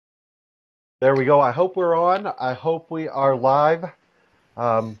There we go. I hope we're on. I hope we are live.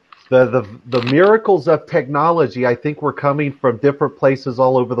 The miracles of technology, I think we're coming from different places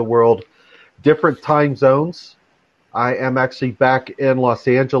all over the world, different time zones. I am actually back in Los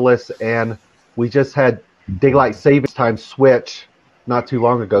Angeles, and we just had daylight savings time switch not too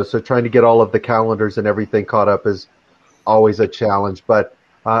long ago. So trying to get all of the calendars and everything caught up is always a challenge. But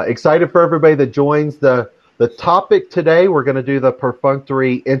excited for everybody that joins. The topic today, we're going to do the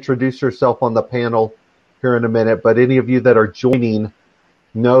perfunctory introduce yourself on the panel here in a minute. But any of you that are joining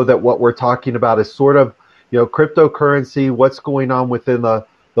know that what we're talking about is sort of, cryptocurrency, what's going on within the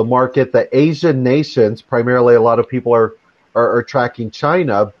market. The Asian nations, primarily a lot of people are tracking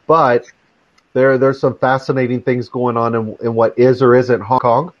China, but there's some fascinating things going on in what is or isn't Hong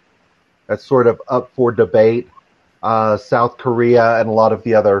Kong. That's sort of up for debate. South Korea and a lot of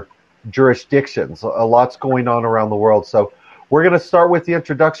the other jurisdictions. A lot's going on around the world. So we're going to start with the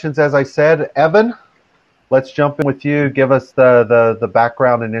introductions. As I said, Evan, let's jump in with you. Give us the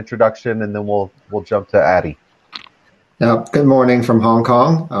background and introduction, and then we'll jump to Addy. Good morning from Hong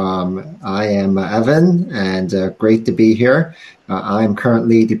Kong. I am Evan, and great to be here. I'm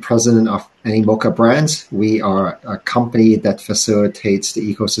currently the president of Animoca Brands. We are a company that facilitates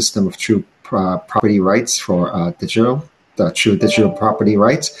the ecosystem of true property rights for true digital property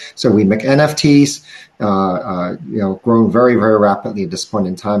rights. So we make NFTs, growing very, very rapidly at this point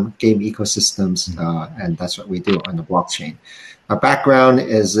in time, game ecosystems, and that's what we do on the blockchain. My background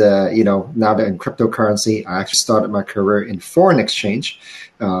is, now that in cryptocurrency, I actually started my career in foreign exchange,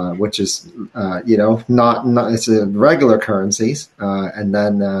 which is, not it's a regular currencies, and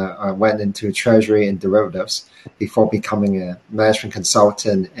then I went into treasury and derivatives before becoming a management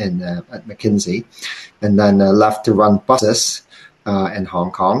consultant at McKinsey, and then left to run buses in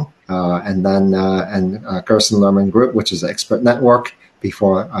Hong Kong, and then Gerson Lerman Group, which is an expert network,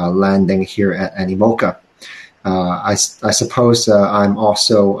 before landing here at Animoca. I suppose I'm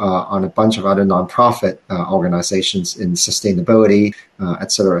also on a bunch of other nonprofit organizations in sustainability,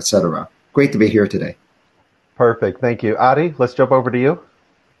 et cetera, et cetera. Great to be here today. Perfect. Thank you. Adi, let's jump over to you.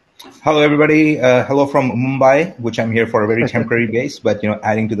 Hello, everybody. Hello from Mumbai, which I'm here for a very temporary base, but,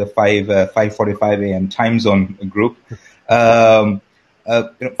 adding to the 5:45 a.m. time zone group. From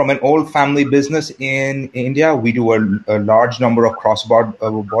an old family business in India, we do a large number of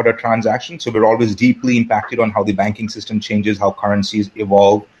cross-border transactions. So we're always deeply impacted on how the banking system changes, how currencies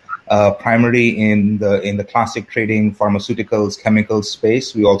evolve. Primarily in the classic trading, pharmaceuticals, chemicals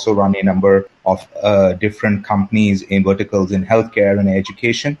space. We also run a number of different companies in verticals in healthcare and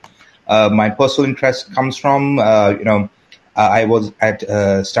education. My personal interest comes from, I was at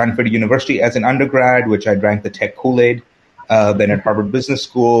Stanford University as an undergrad, which I drank the tech Kool-Aid. Then at Harvard Business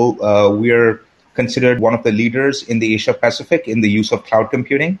School, we're considered one of the leaders in the Asia Pacific in the use of cloud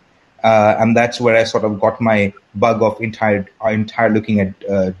computing. And that's where I sort of got my bug of entire looking at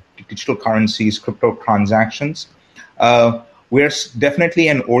digital currencies, crypto transactions. We're definitely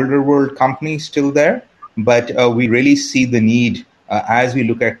an older world company still there, but we really see the need as we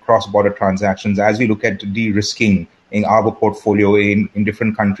look at cross-border transactions, as we look at de-risking in our portfolio in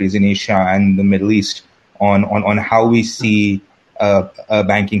different countries in Asia and the Middle East on how we see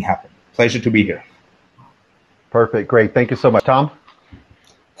banking happen. Pleasure to be here. Perfect. Great. Thank you so much. Tom?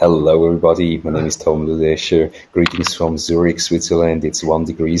 Hello, everybody. My name is Tom Ludescher. Greetings from Zurich, Switzerland. It's 1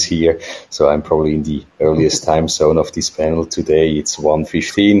 degree here, so I'm probably in the earliest time zone of this panel today. It's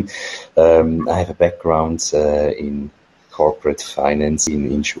 1:15. I have a background in corporate finance,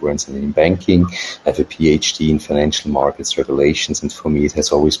 in insurance, and in banking. I have a PhD in financial markets regulations, and for me it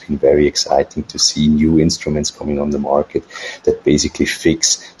has always been very exciting to see new instruments coming on the market that basically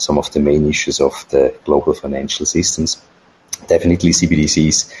fix some of the main issues of the global financial systems. Definitely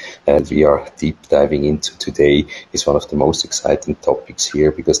CBDCs, and we are deep diving into today, is one of the most exciting topics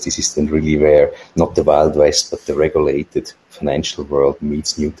here, because this is then really where not the Wild West, but the regulated financial world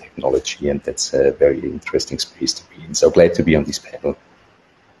meets new technology, and that's a very interesting space to be in. So glad to be on this panel.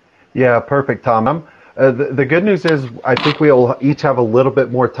 Yeah, perfect, Tom. The good news is I think we'll each have a little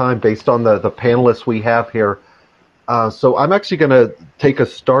bit more time based on the panelists we have here. So I'm actually going to take a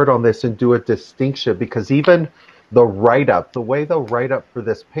start on this and do a distinction, because even the write-up, the way the write-up for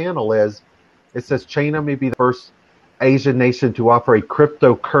this panel is, it says China may be the first Asian nation to offer a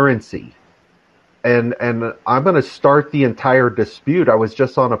cryptocurrency. And I'm going to start the entire dispute. I was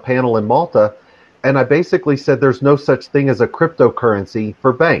just on a panel in Malta, and I basically said there's no such thing as a cryptocurrency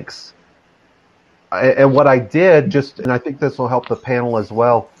for banks. And what I did, and I think this will help the panel as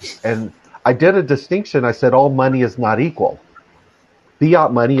well, and I did a distinction. I said all money is not equal.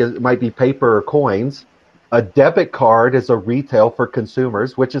 Fiat money might be paper or coins. A debit card is a retail for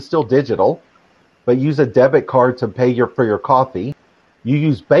consumers, which is still digital. but use a debit card to pay for your coffee. You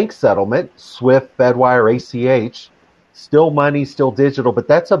use bank settlement, SWIFT, Fedwire, ACH, still money, still digital, but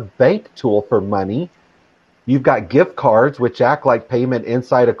that's a bank tool for money. You've got gift cards, which act like payment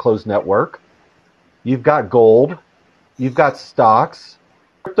inside a closed network. You've got gold. You've got stocks.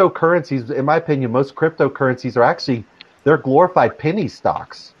 Cryptocurrencies, in my opinion, most cryptocurrencies are actually, they're glorified penny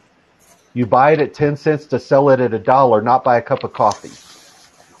stocks. You buy it at 10 cents to sell it at $1, not buy a cup of coffee.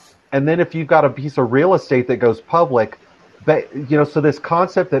 And then if you've got a piece of real estate that goes public, so this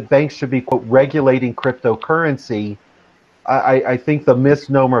concept that banks should be, quote, regulating cryptocurrency, I think the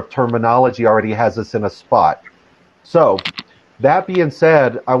misnomer of terminology already has us in a spot. So that being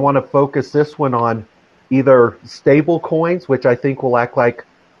said, I want to focus this one on either stable coins, which I think will act like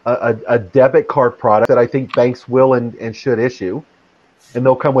a debit card product that I think banks will and should issue, and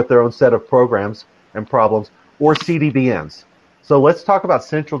they'll come with their own set of programs and problems, or CDBNs. So let's talk about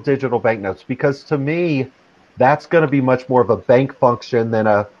central digital banknotes, because to me, that's going to be much more of a bank function than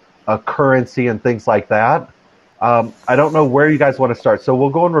a currency and things like that. I don't know where you guys want to start, so we'll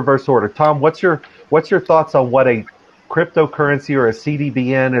go in reverse order. Tom, what's your thoughts on what a cryptocurrency or a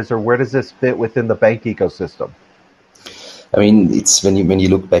CDBN is, or where does this fit within the bank ecosystem? I mean, it's when you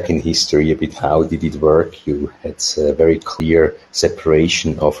look back in history a bit, how did it work? You had a very clear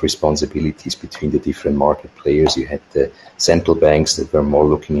separation of responsibilities between the different market players. You had the central banks that were more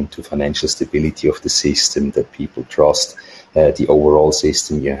looking into financial stability of the system, that people trust the overall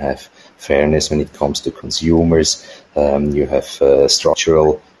system. You have fairness when it comes to consumers. You have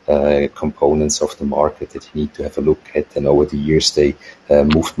structural components of the market that you need to have a look at, and over the years they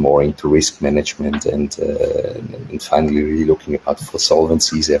moved more into risk management and finally really looking about for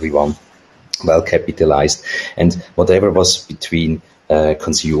solvencies, everyone well capitalized, and whatever was between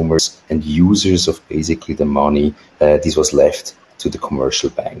consumers and users of basically the money, this was left to the commercial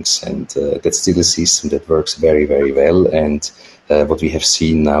banks, and that's still a system that works very, very well. And what we have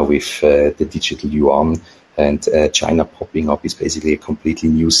seen now with the digital yuan and China popping up is basically a completely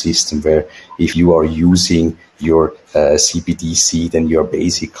new system where if you are using your CBDC, then you're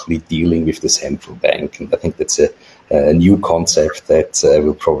basically dealing with the central bank. And I think that's a new concept that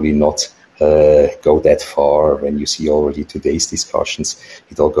will probably not go that far. When you see already today's discussions,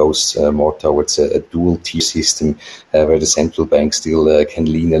 it all goes more towards a dual tier system where the central bank still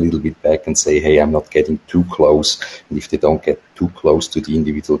can lean a little bit back and say, hey, I'm not getting too close. And if they don't get too close to the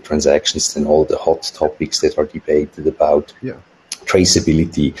individual transactions, then all the hot topics that are debated about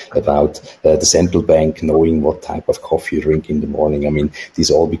traceability, about the central bank knowing what type of coffee you drink in the morning. I mean, this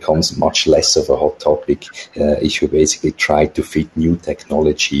all becomes much less of a hot topic if you basically try to fit new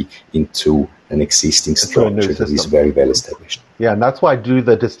technology into an existing structure that is very well established. Yeah, and that's why I do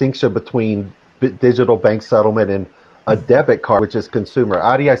the distinction between digital bank settlement and a debit card, which is consumer.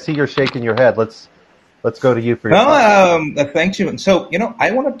 Adi, I see you're shaking your head. Let's go to you for your thank you. So,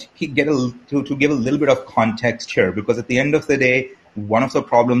 I wanted to give a little bit of context here, because at the end of the day, one of the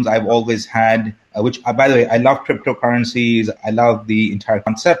problems I've always had, which, by the way, I love cryptocurrencies, I love the entire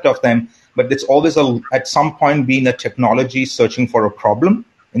concept of them, but it's always at some point been a technology searching for a problem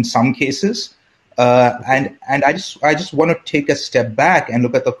in some cases. And I just want to take a step back and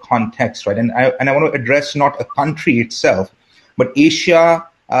look at the context, right? And I want to address not a country itself, but Asia,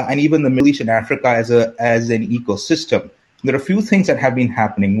 and even the Middle East and Africa as an ecosystem. There are a few things that have been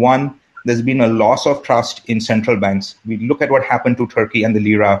happening. One, there's been a loss of trust in central banks. We look at what happened to Turkey and the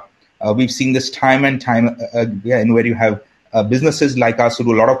lira. We've seen this time and time again, where you have businesses like us who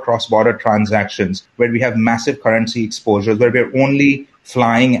do a lot of cross-border transactions, where we have massive currency exposures, where we're only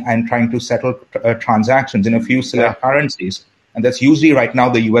flying and trying to settle transactions in a few select currencies. And that's usually right now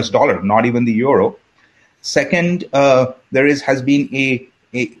the US dollar, not even the euro. Second, there has been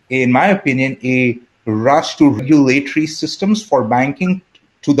in my opinion, a rush to regulatory systems for banking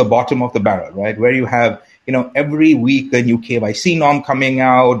to the bottom of the barrel, right? Where you have, every week a new KYC norm coming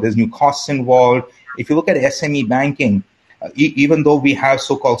out, there's new costs involved. If you look at SME banking, even though we have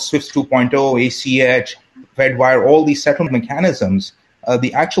so-called SWIFT 2.0, ACH, Fedwire, all these settlement mechanisms,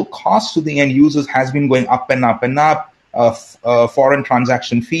 the actual cost to the end users has been going up and up and up. Foreign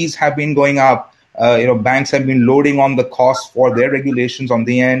transaction fees have been going up. Banks have been loading on the cost for their regulations on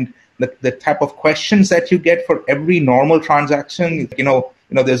the end. The type of questions that you get for every normal transaction,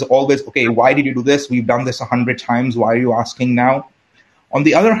 there's always, okay, why did you do this? We've done this 100 times. Why are you asking now? On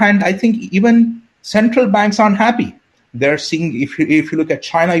the other hand, I think even central banks aren't happy. They're seeing, if you look at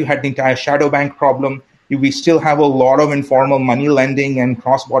China, you had the entire shadow bank problem. We still have a lot of informal money lending and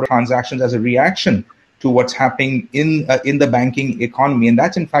cross-border transactions as a reaction to what's happening in the banking economy. And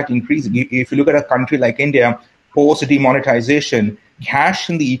that's in fact increasing. If you look at a country like India, post demonetization, cash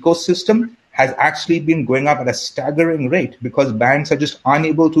in the ecosystem has actually been going up at a staggering rate because banks are just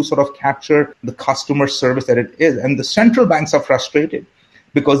unable to sort of capture the customer service that it is. And the central banks are frustrated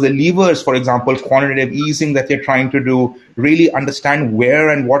because the levers, for example, quantitative easing that they're trying to do, really understand where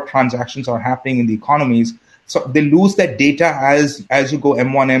and what transactions are happening in the economies. So they lose that data as you go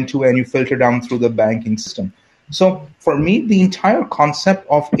M1, M2, and you filter down through the banking system. So for me, the entire concept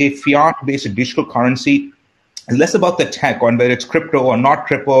of a fiat-based digital currency is less about the tech, on whether it's crypto or not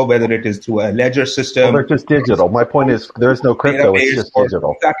crypto, whether it is through a ledger system. Well, they're just digital. My point is there's no crypto, it's just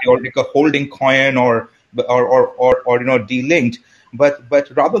digital. Exactly, or like a holding coin or delinked.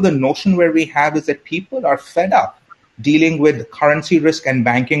 But rather the notion where we have is that people are fed up dealing with currency risk and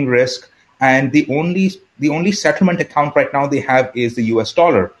banking risk, and the only settlement account right now they have is the US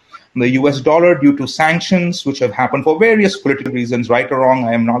dollar. The US dollar, due to sanctions, which have happened for various political reasons, right or wrong,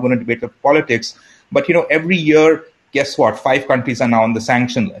 I am not going to debate the politics. But every year, guess what? 5 countries are now on the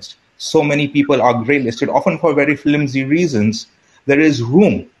sanction list. So many people are grey-listed, often for very flimsy reasons. There is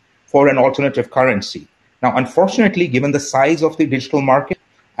room for an alternative currency. Now, unfortunately, given the size of the digital market,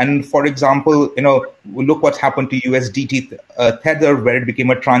 and for example, look what's happened to USDT Tether, where it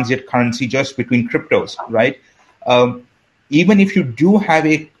became a transit currency just between cryptos, right? Even if you do have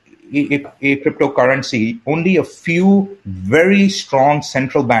a cryptocurrency, only a few very strong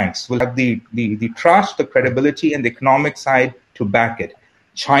central banks will have the trust, the credibility, and the economic side to back it.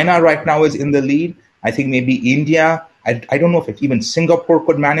 China right now is in the lead. I think maybe India. I don't know if even Singapore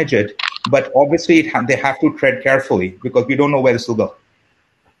could manage it, but obviously they have to tread carefully because we don't know where this will go.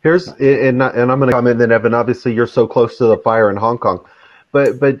 And I'm going to comment then, Evan. Obviously, you're so close to the fire in Hong Kong,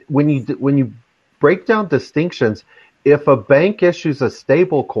 but when you break down distinctions, if a bank issues a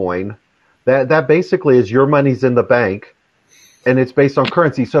stable coin, that basically is your money's in the bank, and it's based on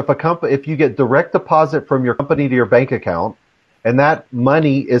currency. So if you get direct deposit from your company to your bank account, and that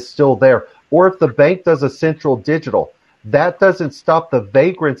money is still there, or if the bank does a central digital, that doesn't stop the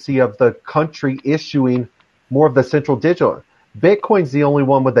vagrancy of the country issuing more of the central digital. Bitcoin's the only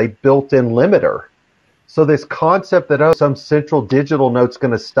one with a built-in limiter. So this concept that some central digital note's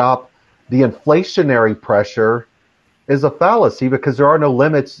going to stop the inflationary pressure is a fallacy because there are no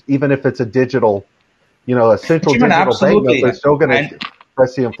limits, even if it's a digital, a central digital bank note, they're still going to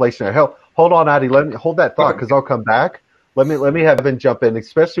press the inflationary. Hell, hold on, Adi, let me hold that thought because I'll come back. Let me have Evan jump in,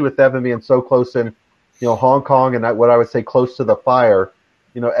 especially with Evan being so close in, Hong Kong and what I would say close to the fire.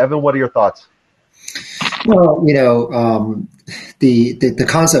 Evan, what are your thoughts? Well, the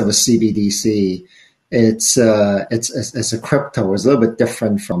concept of CBDC, it's a crypto. It's a little bit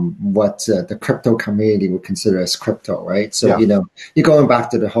different from what the crypto community would consider as crypto, right? So, you're going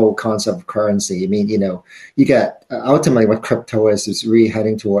back to the whole concept of currency. I mean, you get ultimately what crypto is really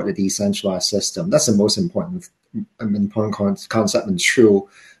heading toward a decentralized system. That's the most important concept in true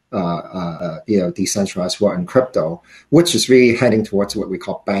decentralized world in crypto, which is really heading towards what we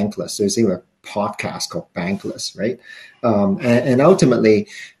call bankless. There's even a podcast called Bankless, right? And ultimately,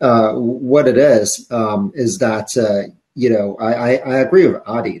 what it is that I agree with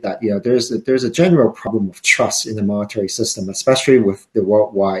Adi that there's a general problem of trust in the monetary system, especially with the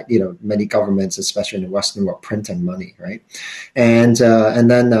worldwide many governments, especially in the Western world, printing money, right? And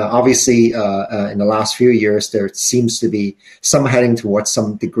then obviously in the last few years there seems to be some heading towards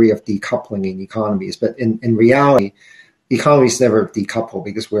some degree of decoupling in economies, but in reality, economies never decouple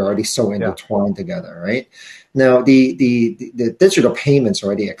because we're already so intertwined together, right? Now, the digital payments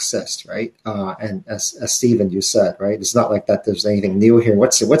already exist, right? And as Stephen, you said, right? It's not like that there's anything new here.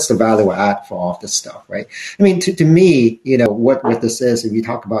 What's the value add for all of this stuff, right? I mean, to me, what this is, if you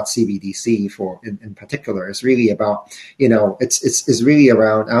talk about CBDC in particular, is really about, it's really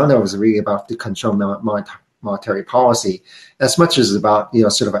around, I don't know, it's really about the control monetary policy as much as about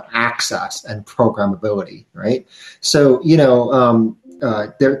sort of access and programmability, right? So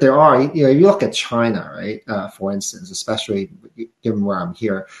there are if you look at China, right, for instance, especially given where I'm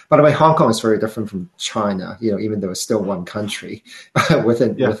here. By the way, Hong Kong is very different from China, even though it's still one country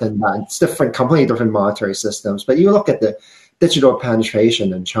within that. It's different, completely different monetary systems. But you look at the digital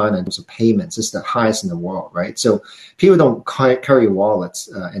penetration in China in terms of payments is the highest in the world, right? So people don't carry wallets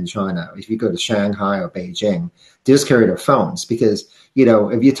in China. If you go to Shanghai or Beijing, they just carry their phones because if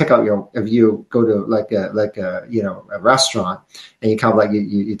you go to like a restaurant and you kind of like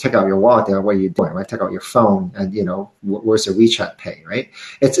you take out your wallet, what are you doing, right? Take out your phone and where's the WeChat Pay, right?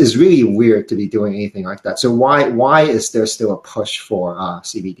 It's really weird to be doing anything like that. So why is there still a push for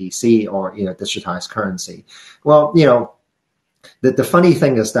CBDC or digitized currency? Well, the funny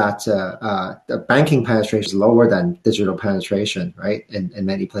thing is that the banking penetration is lower than digital penetration, right? In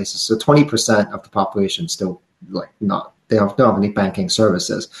many places, so 20% of the population still They don't have any banking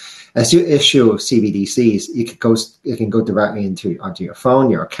services. As you issue CBDCs, it can go directly onto your phone,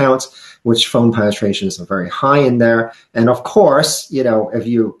 your accounts, which phone penetrations are very high in there. And of course, if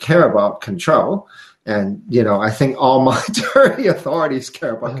you care about control, and, I think all monetary authorities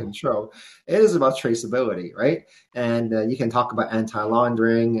care about control. It is about traceability, right? And you can talk about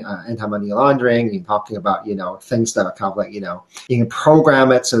anti-laundering, anti-money laundering. You can talk about, things that are kind of like, you can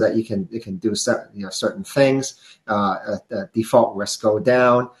program it so that it can do certain things, default risk go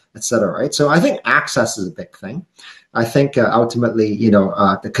down, et cetera, right? So I think access is a big thing. I think ultimately,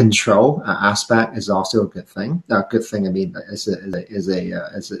 the control aspect is also a good thing. I mean, it's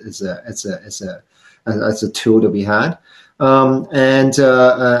a tool to be had. And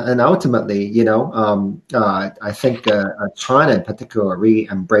ultimately, I think China in particular really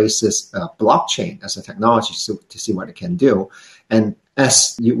embraces blockchain as a technology to see what it can do. And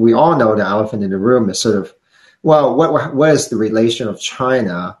as we all know, the elephant in the room is sort of, well, what is the relation of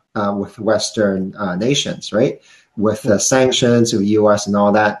China with Western nations, right? With sanctions of the U.S. and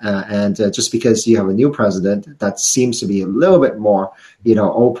all that, and just because you have a new president that seems to be a little bit more,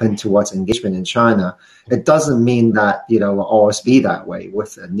 open towards engagement in China, it doesn't mean that will always be that way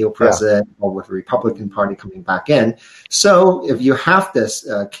with a new president or with the Republican Party coming back in. So if you have this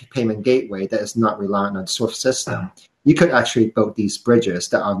payment gateway that is not reliant on SWIFT system, you could actually build these bridges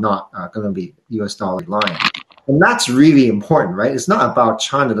that are not going to be U.S. dollar reliant. And that's really important, right? It's not about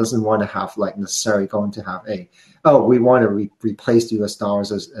China doesn't want to have necessarily going to have we want to replace the U.S.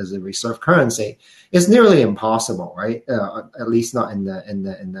 dollars as a reserve currency. It's nearly impossible, right? At least not in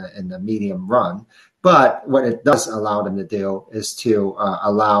the medium run. But what it does allow them to do is to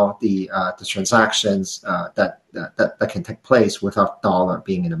allow the transactions that can take place without dollar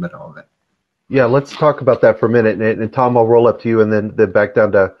being in the middle of it. Yeah, let's talk about that for a minute. And Tom, I'll roll up to you and then back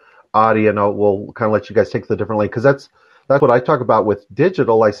down to Adi, and we'll kind of let you guys take the different lane, because that's what I talk about with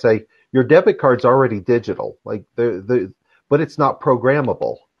digital. I say your debit card's already digital, but it's not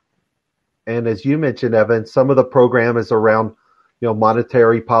programmable. And as you mentioned, Evan, some of the program is around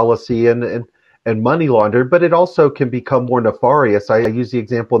monetary policy and money laundering, but it also can become more nefarious. I use the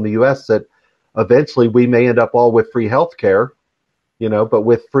example in the U.S. that eventually we may end up all with free health care, but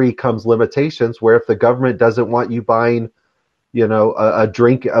with free comes limitations, where if the government doesn't want you buying a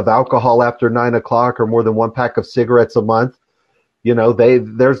drink of alcohol after 9 o'clock or more than one pack of cigarettes a month,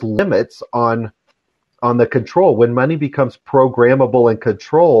 there's limits on the control. When money becomes programmable and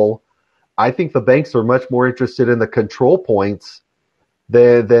control, I think the banks are much more interested in the control points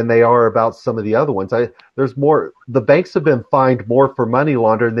than they are about some of the other ones. There's more. The banks have been fined more for money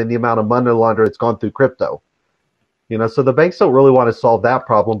laundering than the amount of money laundering that's gone through crypto. So the banks don't really want to solve that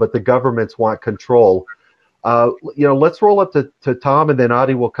problem, but the governments want control. Let's roll up to Tom, and then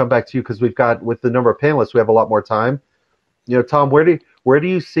Adi will come back to you, because we've got, with the number of panelists, we have a lot more time. Tom, where do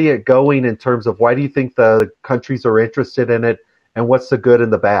you see it going in terms of why do you think the countries are interested in it, and what's the good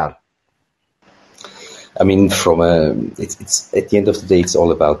and the bad? I mean, it's at the end of the day, it's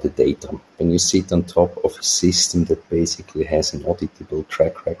all about the data. When you sit on top of a system that basically has an auditable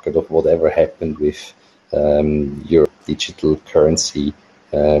track record of whatever happened with your digital currency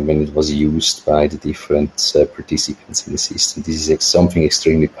when it was used by the different participants in the system, this is something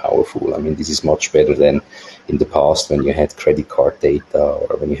extremely powerful. I mean, this is much better than in the past when you had credit card data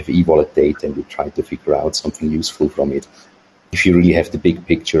or when you have e-wallet data and you try to figure out something useful from it. If you really have the big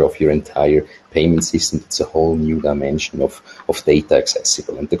picture of your entire payment system, it's a whole new dimension of data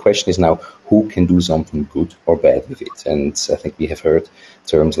accessible. And the question is now, who can do something good or bad with it? And I think we have heard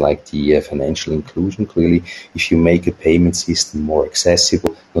terms like the financial inclusion. Clearly, if you make a payment system more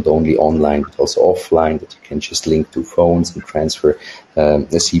accessible, not only online but also offline, that you can just link to phones and transfer a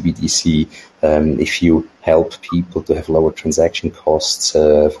CBDC, if you help people to have lower transaction costs,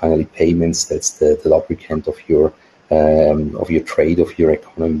 finally payments, that's the lubricant of your trade, of your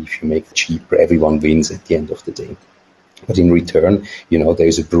economy. If you make it cheaper, everyone wins at the end of the day. But in return, there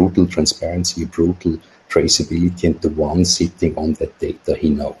is a brutal transparency, a brutal traceability, and the one sitting on that data, he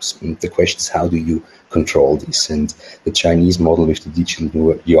knows. And the question is, how do you control this? And the Chinese model with the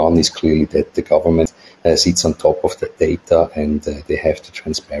digital yuan is clearly that the government sits on top of that data and they have the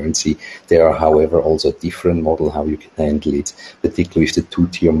transparency. There are, however, also a different model how you can handle it, particularly with the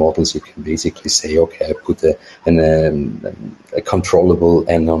two-tier models. You can basically say, okay, I put a controllable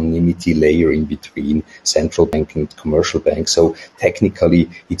anonymity layer in between central bank and commercial bank. So technically,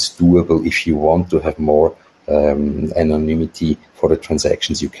 it's doable. If you want to have more anonymity for the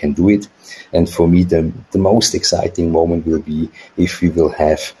transactions, you can do it. And for me, the most exciting moment will be if we will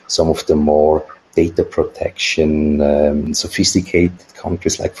have some of the more data protection, sophisticated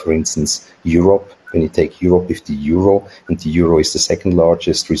countries like, for instance, Europe. When you take Europe with the euro, and the euro is the second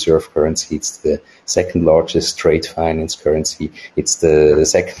largest reserve currency, it's the second largest trade finance currency, it's the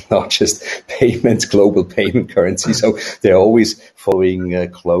second largest global payment currency. So they're always following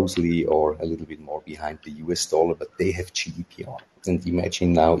closely or a little bit more behind the US dollar, but they have GDPR. And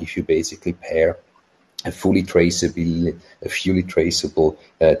imagine now if you basically pair a fully traceable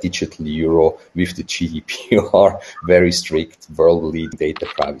digital euro with the GDPR, very strict world-leading data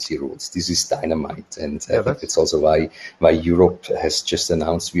privacy rules. This is dynamite, and I think that's also why Europe has just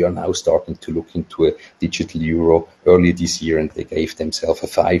announced we are now starting to look into a digital euro earlier this year, and they gave themselves a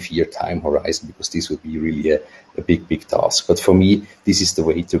 5-year time horizon because this would be really a big task. But for me, this is the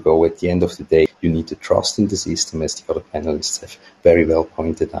way to go. At the end of the day, you need to trust in the system, as the other panelists have very well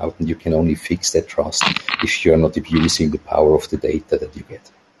pointed out, and you can only fix that trust if you're not abusing the power of the data that you get.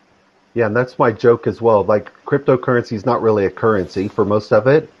 Yeah, and that's my joke as well. Like, cryptocurrency is not really a currency for most of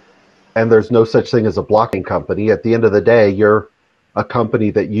it, and there's no such thing as a blockchain company. At the end of the day, you're a company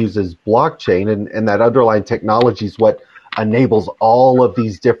that uses blockchain, and that underlying technology is what enables all of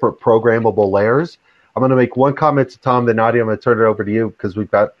these different programmable layers. I'm going to make one comment to Tom, then Nadia, I'm going to turn it over to you because we've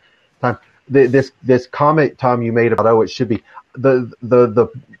got time. This comment, Tom, you made about, it should be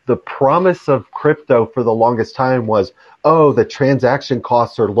the promise of crypto for the longest time was, the transaction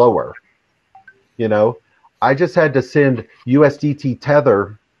costs are lower. You know, I just had to send USDT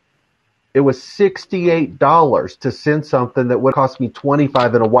Tether. It was $68 to send something that would cost me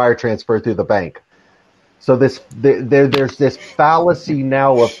 $25 in a wire transfer through the bank. So there's this fallacy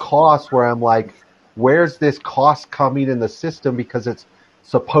now of cost where I'm like, where's this cost coming in the system? Because it's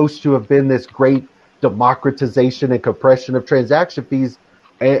supposed to have been this great democratization and compression of transaction fees,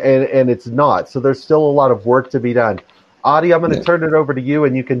 and it's not. So there's still a lot of work to be done. Adi, I'm going to turn it over to you,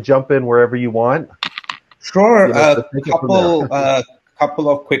 and you can jump in wherever you want. Sure. Couple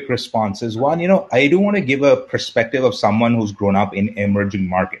of quick responses. One, I do want to give a perspective of someone who's grown up in emerging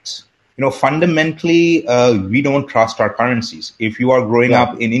markets. Fundamentally, we don't trust our currencies. If you are growing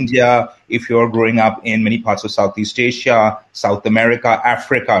up in India, if you're growing up in many parts of Southeast Asia, South America,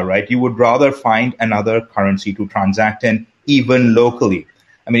 Africa, right, you would rather find another currency to transact in, even locally.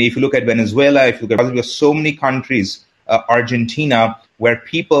 I mean, if you look at Venezuela, if you look at Brazil, so many countries, Argentina, where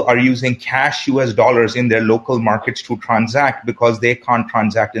people are using cash US dollars in their local markets to transact because they can't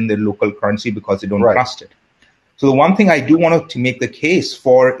transact in their local currency because they don't trust it. So the one thing I do want to make the case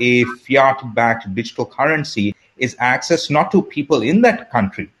for a fiat-backed digital currency is access not to people in that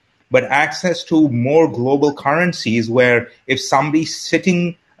country, but access to more global currencies where if somebody's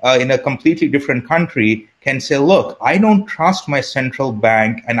sitting in a completely different country can say, look, I don't trust my central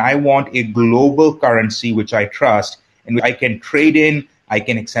bank and I want a global currency which I trust and which I can trade in, I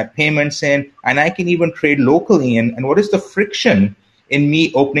can accept payments in, and I can even trade locally in. And what is the friction in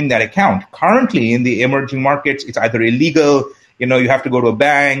me opening that account? Currently, in the emerging markets, it's either illegal, you have to go to a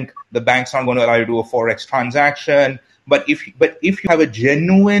bank, the bank's not going to allow you to do a Forex transaction. But if you have a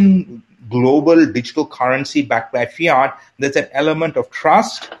genuine global digital currency backed by fiat, there's an element of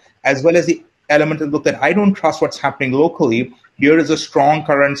trust as well as the element of, look, that I don't trust what's happening locally. Here is a strong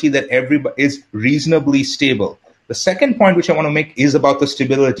currency that everybody is reasonably stable. The second point which I want to make is about the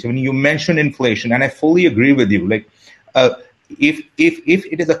stability. When you mentioned inflation, and I fully agree with you, if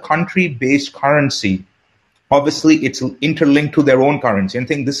it is a country-based currency, obviously it's interlinked to their own currency. And I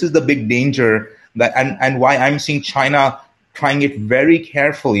think this is the big danger and why I'm seeing China trying it very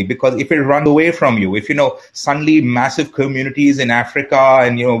carefully, because if it runs away from you, if suddenly massive communities in Africa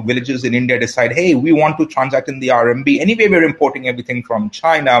and villages in India decide, hey, we want to transact in the RMB. Anyway, we're importing everything from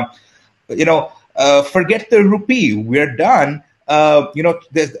China. Forget the rupee. We're done.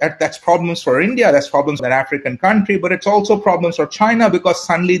 That's problems for India, that's problems for an African country, but it's also problems for China because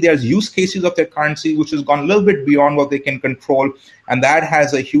suddenly there's use cases of their currency which has gone a little bit beyond what they can control, and that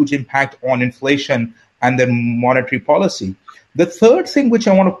has a huge impact on inflation and their monetary policy. The third thing which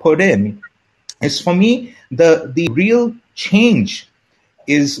I want to put in is, for me, the real change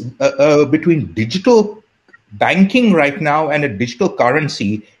is between digital banking right now and a digital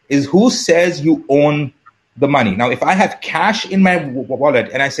currency is who says you own the money. Now, if I have cash in my wallet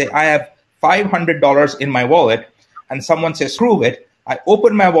and I say I have $500 in my wallet and someone says, screw it, I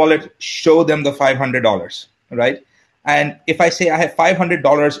open my wallet, show them the $500, right? And if I say I have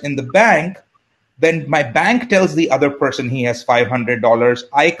 $500 in the bank, then my bank tells the other person he has $500.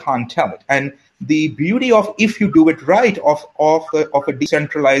 I can't tell it. And the beauty of, if you do it right, of a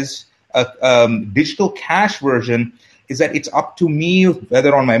decentralized digital cash version is that it's up to me,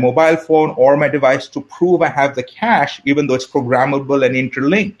 whether on my mobile phone or my device, to prove I have the cash, even though it's programmable and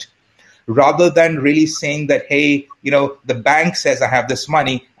interlinked. rather than really saying that, hey, the bank says I have this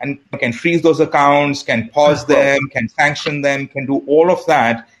money and can freeze those accounts, can pause them, can sanction them, can do all of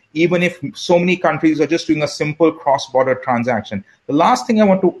that, even if so many countries are just doing a simple cross-border transaction. The last thing I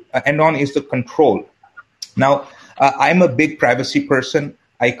want to end on is the control. Now, I'm a big privacy person.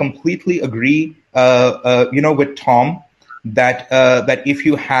 I completely agree, with Tom that if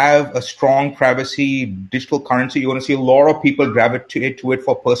you have a strong privacy digital currency, you're going to see a lot of people gravitate to it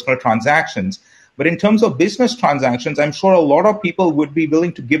for personal transactions. But in terms of business transactions, I'm sure a lot of people would be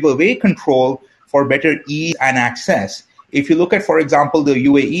willing to give away control for better ease and access. If you look at, for example, the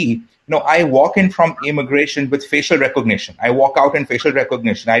UAE, I walk in from immigration with facial recognition. I walk out in facial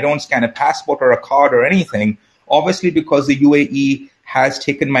recognition. I don't scan a passport or a card or anything, obviously because the UAE has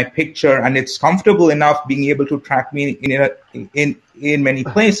taken my picture and it's comfortable enough being able to track me in many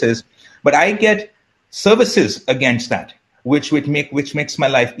places. But I get services against that, which makes my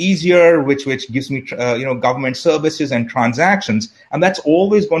life easier, which gives me government services and transactions, and that's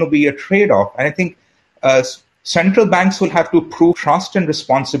always going to be a trade-off. And I think central banks will have to prove trust and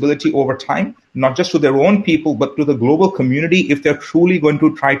responsibility over time, not just to their own people, but to the global community if they're truly going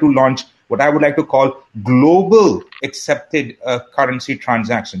to try to launch what I would like to call global accepted currency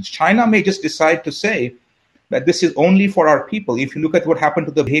transactions. China may just decide to say that this is only for our people. If you look at what happened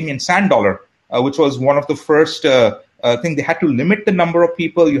to the Bahamian sand dollar, which was one of the first thing, they had to limit the number of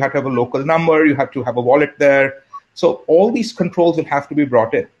people. You had to have a local number. You had to have a wallet there. So all these controls will have to be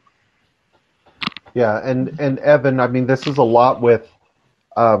brought in. Yeah, and Evan, I mean, this is a lot with,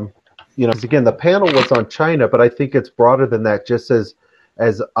 again, the panel was on China, but I think it's broader than that. Just as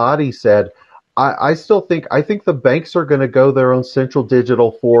Adi said, I think the banks are going to go their own central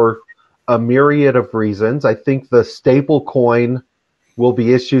digital for a myriad of reasons. I think the stable coin will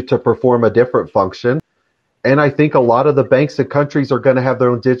be issued to perform a different function. And I think a lot of the banks and countries are going to have their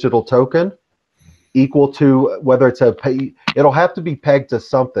own digital token equal to whether it'll have to be pegged to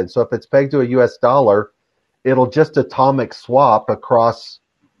something. So if it's pegged to a US dollar, it'll just atomic swap across,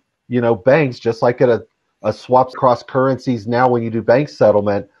 banks, just like a swaps across currencies now when you do bank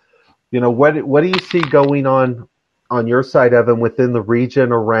settlement. What do you see going on your side, Evan, within the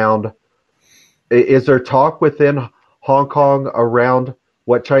region around, is there talk within Hong Kong around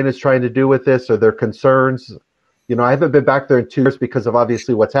what China's trying to do with this? Are there concerns? I haven't been back there in 2 years because of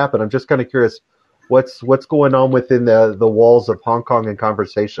obviously what's happened. I'm just kind of curious, what's going on within the walls of Hong Kong in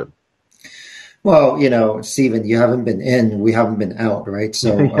conversation? Well, Stephen, you haven't been in, we haven't been out, right?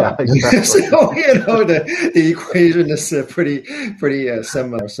 So, yeah, exactly. so the equation is pretty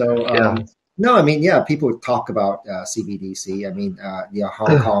similar. So, no, I mean, people talk about CBDC. I mean,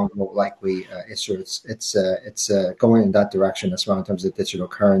 Hong Kong will likely issue it's going in that direction as well in terms of digital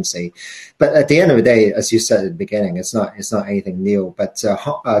currency. But at the end of the day, as you said at the beginning, it's not anything new. But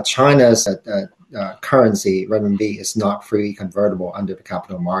China's currency, renminbi, is not freely convertible under the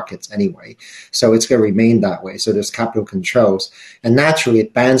capital markets anyway. So it's going to remain that way. So there's capital controls. And naturally,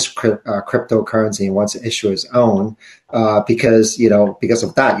 it bans cryptocurrency and wants to issue its own because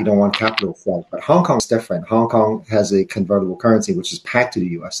of that, you don't want capital flow. But Hong Kong is different. Hong Kong has a convertible currency, which is pegged to the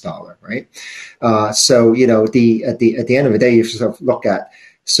US dollar, right? So, at the end of the day, you sort of look at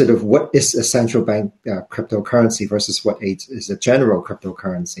sort of what is a central bank cryptocurrency versus what is a general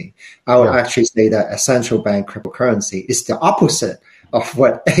cryptocurrency. I would actually say that a central bank cryptocurrency is the opposite of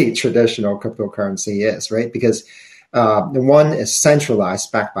what a traditional cryptocurrency is, right? Because the one is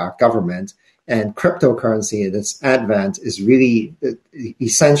centralized, backed by government, and cryptocurrency in its advent is really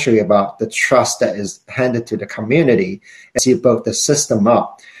essentially about the trust that is handed to the community as you build the system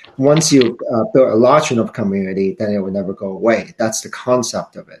up. Once you build a large enough community, then it will never go away. That's the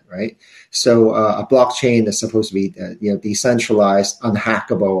concept of it, right? So a blockchain is supposed to be, decentralized,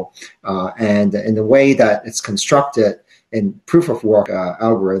 unhackable, and in the way that it's constructed in proof of work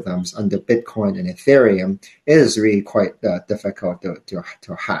algorithms under Bitcoin and Ethereum, it is really quite difficult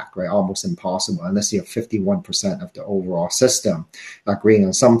to hack, right? Almost impossible, unless you have 51% of the overall system agreeing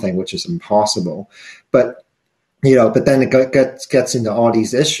on something, which is impossible. But then it gets into all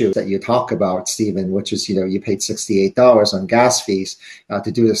these issues that you talk about, Stephen, which is, you paid $68 on gas fees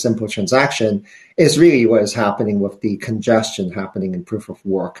to do the simple transaction, is really what is happening with the congestion happening in proof of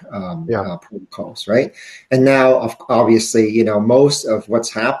work protocols, right? And now, obviously, most of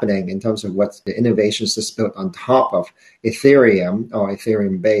what's happening in terms of what the innovations that's built on top of Ethereum or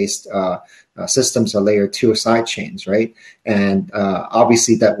Ethereum-based systems are layer 2 side chains, right? And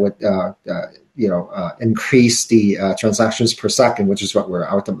obviously that would increase the transactions per second, which is what we're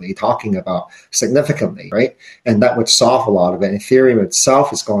ultimately talking about, significantly, right? And that would solve a lot of it. Ethereum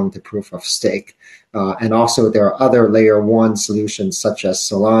itself is going to proof of stake. And also there are other layer one solutions such as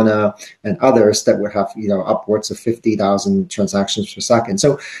Solana and others that would have, upwards of 50,000 transactions per second.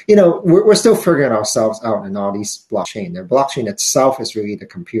 So, we're still figuring ourselves out in all these blockchain. The blockchain itself is really the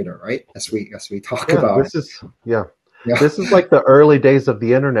computer, right? As we talk about. This is like the early days of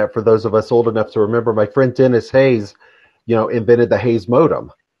the internet for those of us old enough to remember. My friend Dennis Hayes, invented the Hayes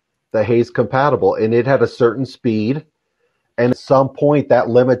modem, the Hayes compatible, and it had a certain speed. And at some point, that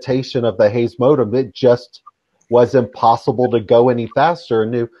limitation of the Hayes modem, it just was impossible to go any faster.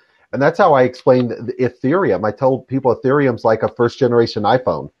 And that's how I explained Ethereum. I told people Ethereum's like a first-generation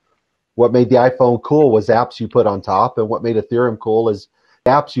iPhone. What made the iPhone cool was apps you put on top, and what made Ethereum cool is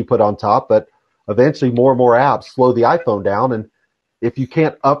apps you put on top. But eventually, more and more apps slow the iPhone down. And if you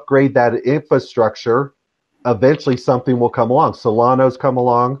can't upgrade that infrastructure, eventually something will come along. Solana's come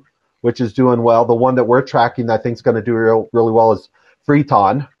along, which is doing well. The one that we're tracking that I think is going to do really well is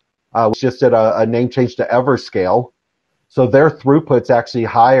Freeton, which just did a name change to Everscale. So their throughput's actually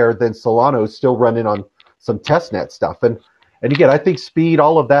higher than Solana, is still running on some testnet stuff. And again, I think speed,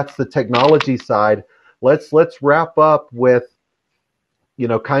 all of that's the technology side. Let's wrap up with,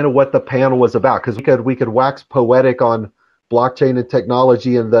 kind of what the panel was about, because we could wax poetic on blockchain and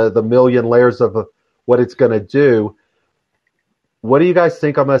technology and the million layers of what it's going to do. What do you guys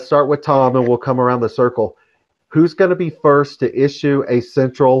think? I'm going to start with Tom, and we'll come around the circle. Who's going to be first to issue a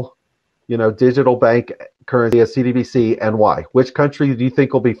central, digital bank currency, a CBDC, and why? Which country do you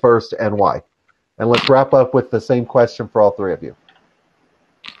think will be first, and why? And let's wrap up with the same question for all three of you.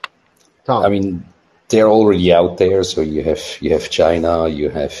 Tom. I mean, they're already out there. So you have China, you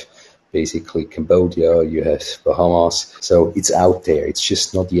have basically Cambodia, you have Bahamas. So it's out there. It's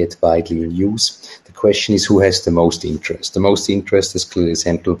just not yet widely in use. The question is, who has the most interest? The most interest is clearly a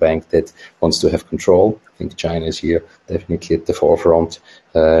central bank that wants to have control. I think China is here definitely at the forefront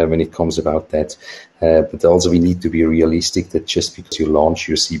when it comes about that. But also we need to be realistic that just because you launch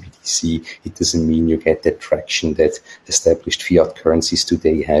your CBDC, it doesn't mean you get that traction that established fiat currencies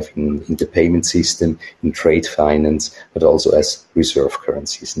today have in the payment system, in trade finance, but also as reserve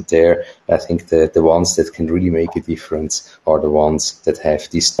currencies. And there, I think the ones that can really make a difference are the ones that have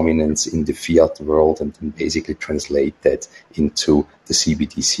this dominance in the fiat world and then basically translate that into the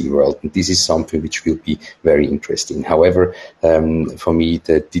CBDC world. And this is something which will be very interesting. However, for me,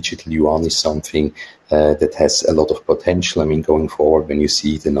 the digital yuan is something that has a lot of potential. I mean, going forward, when you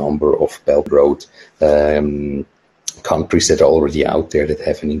see the number of Belt and Road countries that are already out there that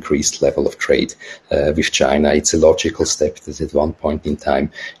have an increased level of trade with China, it's a logical step that at one point in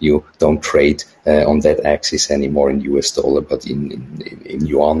time you don't trade on that axis anymore in US dollar, but in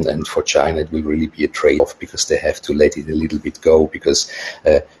yuan. And for China, it will really be a trade-off because they have to let it a little bit go, because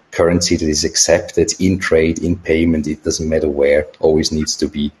currency that is accepted in trade, in payment, it doesn't matter where, always needs to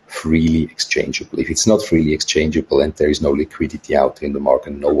be freely exchangeable. If it's not freely exchangeable and there is no liquidity out there in the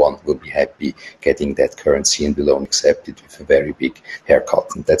market, no one will be happy getting that currency and will only accept it with a very big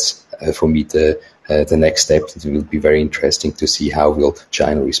haircut. And that's, for me, the next step. It will be very interesting to see how will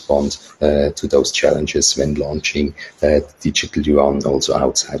China respond to those challenges when launching digital yuan also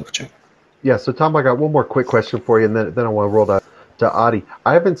outside of China. Yeah, so Tom, I got one more quick question for you, and then I want to roll to Adi.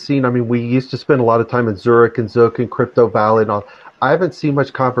 I haven't seen, we used to spend a lot of time in Zurich and Zug and Crypto Valley and all. I haven't seen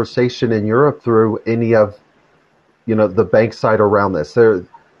much conversation in Europe through any of, the bank side around this.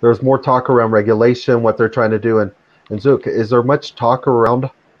 There's more talk around regulation, what they're trying to do in Zug. Is there much talk around,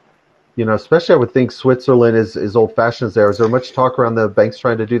 especially I would think Switzerland is old-fashioned there. Is there much talk around the banks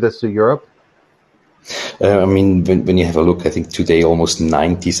trying to do this to Europe? When you have a look, I think today almost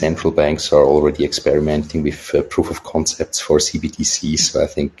 90 central banks are already experimenting with proof of concepts for CBDCs. So I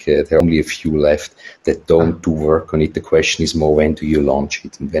think there are only a few left that don't do work on it. The question is more, when do you launch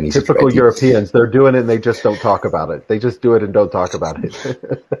it and when is Typical it ready? Europeans, they're doing it and they just don't talk about it. They just do it and don't talk about it.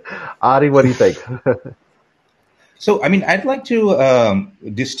 Adi, what do you think? So, I'd like to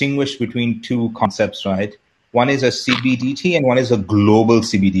distinguish between two concepts, right? One is a CBDT and one is a global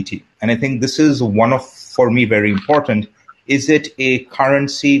CBDT. And I think this is for me, very important. Is it a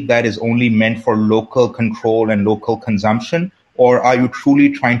currency that is only meant for local control and local consumption? Or are you truly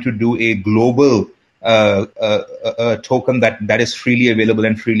trying to do a global token that is freely available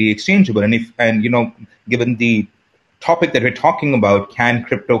and freely exchangeable? And given the topic that we're talking about, can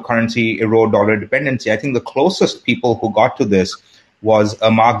cryptocurrency erode dollar dependency? I think the closest people who got to this was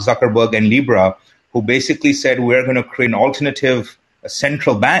Mark Zuckerberg and Libra, who basically said we're going to create an alternative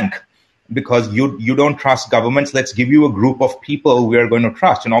central bank because you don't trust governments. Let's give you a group of people we are going to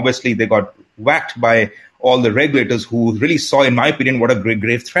trust. And obviously they got whacked by all the regulators who really saw, in my opinion, what a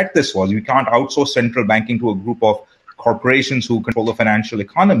grave threat this was. We can't outsource central banking to a group of corporations who control the financial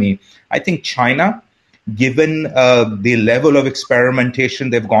economy. I think China, given the level of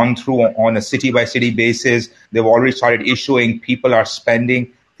experimentation they've gone through on a city-by-city basis, they've already started issuing, people are spending,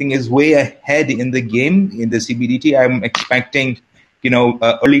 I think is way ahead in the game in the CBDT. I'm expecting,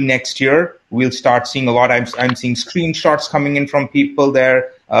 early next year, we'll start seeing a lot. I'm seeing screenshots coming in from people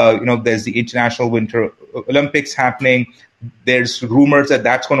there. There's the International Winter Olympics happening. There's rumors that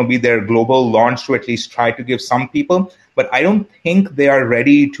that's going to be their global launch to at least try to give some people. But I don't think they are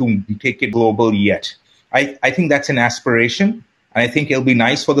ready to take it global yet. I think that's an aspiration. And I think it'll be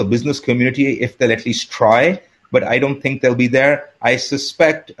nice for the business community if they'll at least try. But I don't think they'll be there. I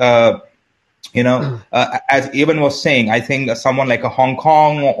suspect, as Evan was saying, I think someone like a Hong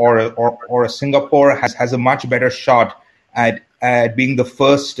Kong or a Singapore has a much better shot at being the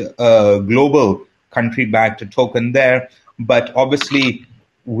first global country-backed token there. But obviously,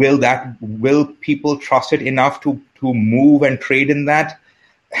 will people trust it enough to move and trade in that?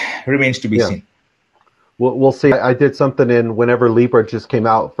 Remains to be seen. We'll see. I did something whenever Libra first came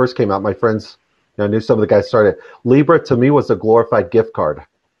out. My friends, I knew some of the guys started. Libra to me was a glorified gift card.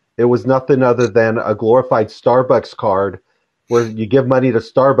 It was nothing other than a glorified Starbucks card where you give money to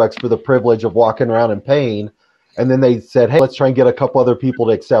Starbucks for the privilege of walking around and paying. And then they said, hey, let's try and get a couple other people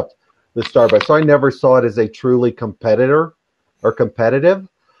to accept the Starbucks. So I never saw it as a truly competitive.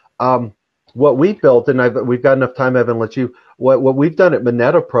 What we built, and we've got enough time, Evan, what we've done at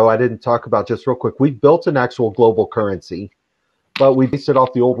MonetaPro, I didn't talk about just real quick. We built an actual global currency, but we based it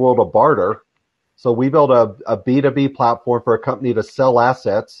off the old world of barter. So we built a B2B platform for a company to sell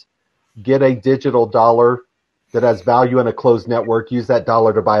assets, get a digital dollar that has value in a closed network, use that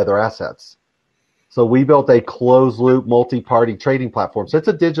dollar to buy other assets. So we built a closed loop multi-party trading platform. So it's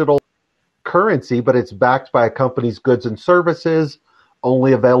a digital currency, but it's backed by a company's goods and services,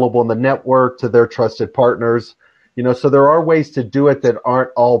 only available in the network to their trusted partners. So there are ways to do it that aren't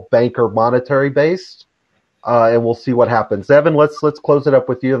all bank or monetary based. And we'll see what happens. Evan, let's close it up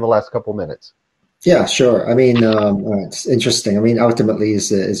with you in the last couple minutes. Yeah, sure. I mean, it's interesting. I mean, ultimately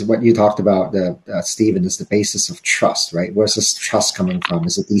is what you talked about, Stephen, is the basis of trust, right? Where's this trust coming from?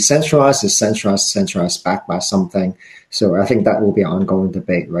 Is it decentralized? Is centralized, backed by something? So I think that will be an ongoing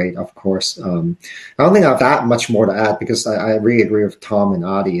debate, right? Of course. I don't think I have that much more to add because I really agree with Tom and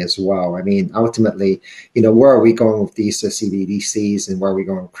Adi as well. I mean, ultimately, where are we going with these CBDCs and where are we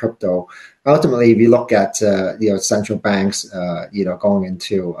going with crypto? Ultimately, if you look at central banks, going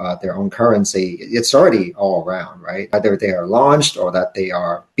into their own currency, it's already all around, right? Either they are launched or that they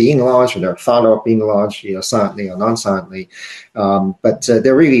are being launched or they're thought of being launched, silently or non-silently. But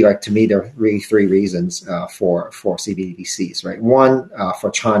they're really, to me, there are really three reasons for CBDCs, right? One, for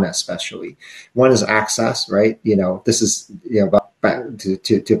China especially. One is access, right? This is about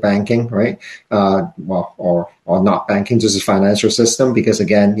to banking, right? Or not banking, just a financial system, because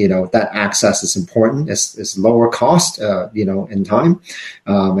again, that access is important. It's lower cost, in time,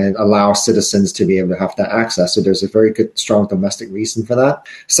 and allows citizens to be able to have that access. So there's a very good, strong domestic reason for that.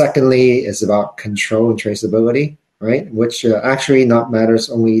 Secondly, is about control and traceability, right? Which actually not matters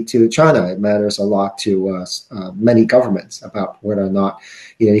only to China. It matters a lot to many governments about whether or not,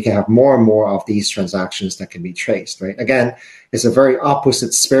 you can have more and more of these transactions that can be traced, right? Again, it's a very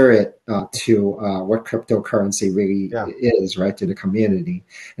opposite spirit to what cryptocurrency really is, right, to the community.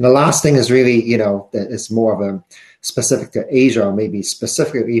 And the last thing is really, that it's more of a specific to Asia, or maybe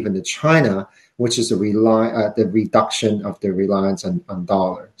specifically even to China, which is the reduction of the reliance on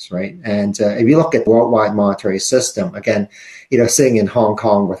dollars, right? And if you look at the worldwide monetary system, again, sitting in Hong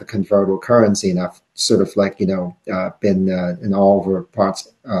Kong with a convertible currency, and I've sort of been in all different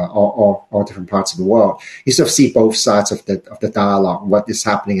parts of the world, you sort of see both sides of the dialogue. What is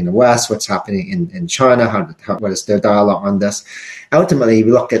happening in the West? What's happening in China? What is their dialogue on this? Ultimately,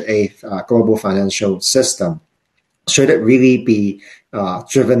 we look at a global financial system. Should it really be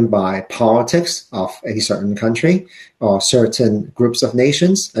driven by politics of a certain country or certain groups of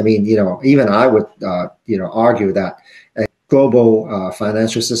nations? I mean, even I would, argue that a global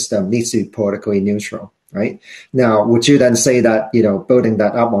financial system needs to be politically neutral, right? Now, would you then say that, building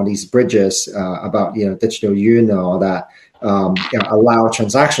that up on these bridges about, digital yuan and all that, allow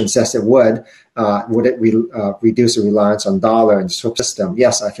transactions? Yes, it would. Would it reduce the reliance on dollar and SWIFT system?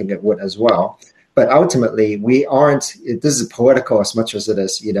 Yes, I think it would as well. But ultimately, this is political as much as it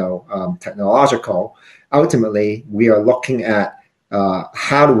is, technological. Ultimately, we are looking at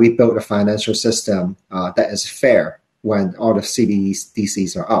how do we build a financial system that is fair, when all the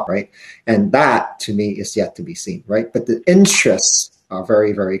CBDCs are up, right? And that, to me, is yet to be seen, right? But the interests are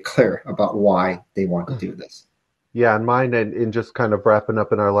very, very clear about why they want to do this. Yeah, and mine, and just kind of wrapping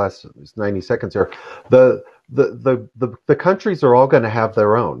up in our last 90 seconds here, the countries are all going to have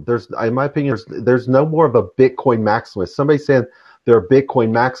their own. In my opinion, there's no more of a Bitcoin maximalist. Somebody saying they're a Bitcoin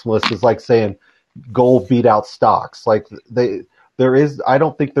maximalist is like saying gold beat out stocks. Like I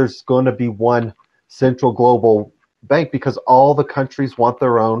don't think there's going to be one central global bank because all the countries want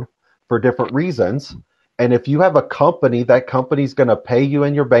their own for different reasons. And if you have a company, that company's going to pay you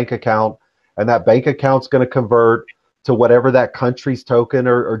in your bank account, and that bank account's going to convert to whatever that country's token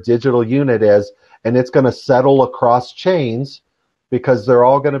or digital unit is, and it's going to settle across chains because they're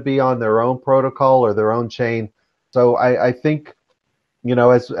all going to be on their own protocol or their own chain. So I think,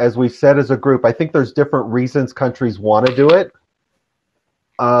 as we said as a group, I think there's different reasons countries want to do it,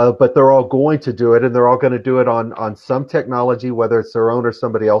 but they're all going to do it, and they're all going to do it on some technology, whether it's their own or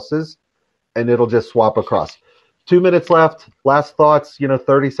somebody else's, and it'll just swap across. 2 minutes left. Last thoughts,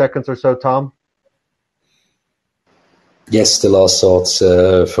 30 seconds or so, Tom? Yes, the last thoughts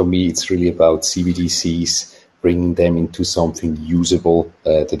for me, it's really about CBDCs, bringing them into something usable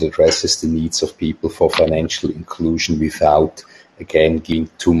that addresses the needs of people for financial inclusion without, again, giving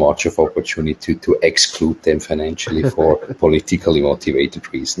too much of opportunity to exclude them financially for politically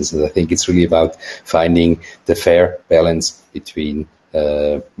motivated reasons. And I think it's really about finding the fair balance between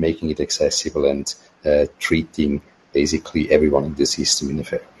making it accessible and treating basically everyone in the system in a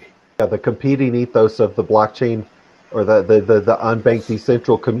fair way. Yeah, the competing ethos of the blockchain or the unbanked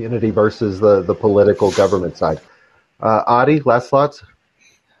decentral community versus the political government side. Adi, last thoughts?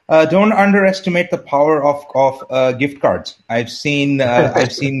 Don't underestimate the power of gift cards. I've seen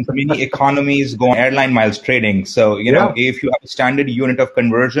many economies go on airline miles trading. So if you have a standard unit of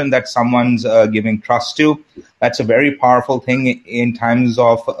conversion that someone's giving trust to, that's a very powerful thing in times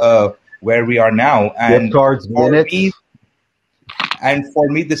of where we are now. And gift cards, minutes. And for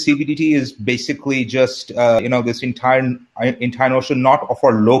me, the CBDT is basically just, this entire notion, not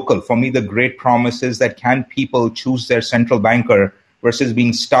for local. For me, the great promise is that can people choose their central banker versus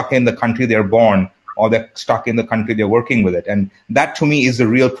being stuck in the country they're born or they're stuck in the country they're working with it. And that, to me, is the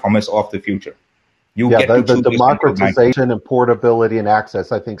real promise of the future. The democratization and portability and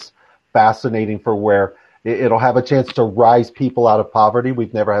access, I think, is fascinating for where it'll have a chance to rise people out of poverty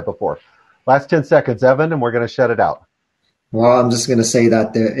we've never had before. Last 10 seconds, Evan, and we're going to shut it out. Well, I'm just going to say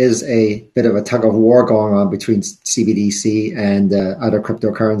that there is a bit of a tug of war going on between CBDC and other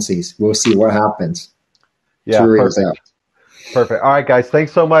cryptocurrencies. We'll see what happens. Yeah, perfect. All right, guys.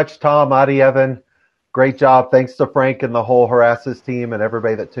 Thanks so much, Tom, Adi, Evan. Great job. Thanks to Frank and the whole Horasis team and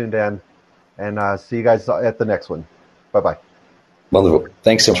everybody that tuned in. And see you guys at the next one. Bye-bye. Wonderful.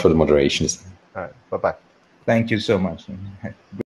 Thanks so much for the moderation. All right. Bye-bye. Thank you so much.